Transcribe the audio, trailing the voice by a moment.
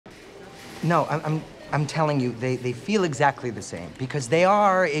No, I'm telling you, they feel exactly the same because they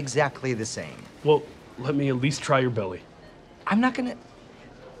are exactly the same. Well, let me at least try your belly. I'm not gonna.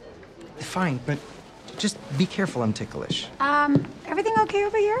 Fine, but just be careful. I'm ticklish. Everything okay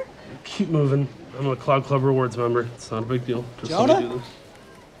over here? Keep moving. I'm a Cloud Club Rewards member. It's not a big deal. Just Jonah? let me do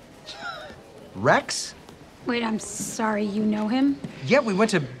this. Rex? Wait, I'm sorry, you know him? Yeah, we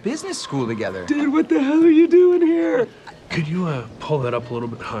went to business school together. Dude, what the hell are you doing here? Could you pull that up a little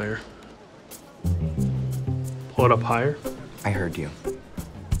bit higher? Pull it up higher. I heard you.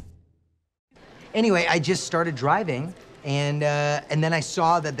 Anyway, I just started driving, and then I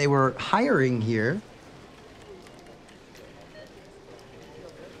saw that they were hiring here.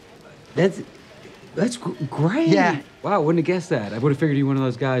 That's great. Yeah. Wow, wouldn't have guessed that. I would have figured you were one of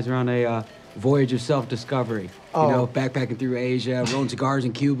those guys around a voyage of self-discovery. Oh. You know, backpacking through Asia, rolling cigars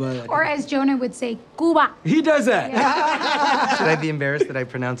in Cuba. Or as Jonah would say, Cuba. He does that. Yeah. Should I be embarrassed that I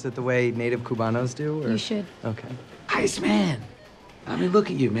pronounce it the way native Cubanos do? Or? You should. Okay. Iceman. I mean, look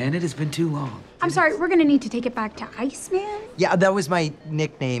at you, man. It has been too long. I'm sorry, we're gonna need to take it back to Iceman? Yeah, that was my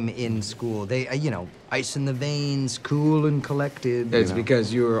nickname in school. They, you know, ice in the veins, cool and collected. It's you know.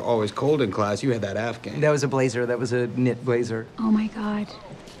 because you were always cold in class. You had that Afghan. That was a blazer. That was a knit blazer. Oh my God,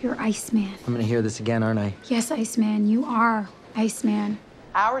 you're Iceman. I'm gonna hear this again, aren't I? Yes, Iceman, you are Iceman.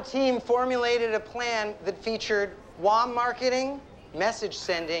 Our team formulated a plan that featured WOM marketing, message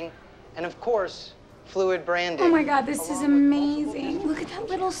sending, and of course, fluid branding. Oh my God, this is amazing. Look at that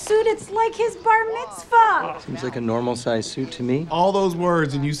little suit, it's like his bar mitzvah. Seems like a normal size suit to me. All those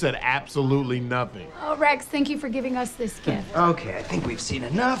words and you said absolutely nothing. Oh, Rex, thank you for giving us this gift. Okay, I think we've seen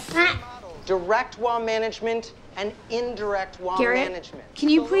enough. Direct WOM management and indirect WOM Garrett, management. can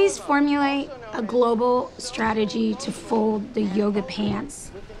you please formulate a global strategy to fold the yoga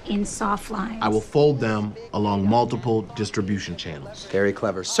pants in soft lines? I will fold them along multiple distribution channels. Very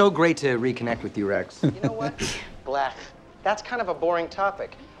clever. So great to reconnect with you, Rex. You know what? Blech. That's kind of a boring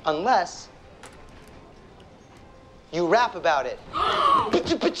topic. Unless you rap about it.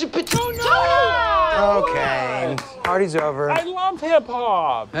 Okay, party's over. I love hip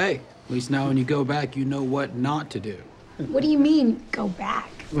hop. Hey, at least now when you go back, you know what not to do. What do you mean, go back?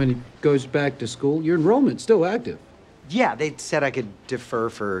 When he goes back to school, your enrollment's still active. Yeah, they said I could defer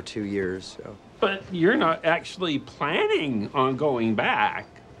for 2 years, so. But you're not actually planning on going back,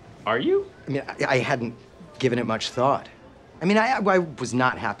 are you? I mean, I hadn't given it much thought. I mean, I was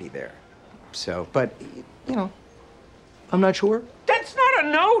not happy there. So, but, you know, I'm not sure. That's not a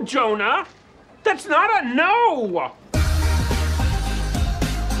no, Jonah. That's not a no.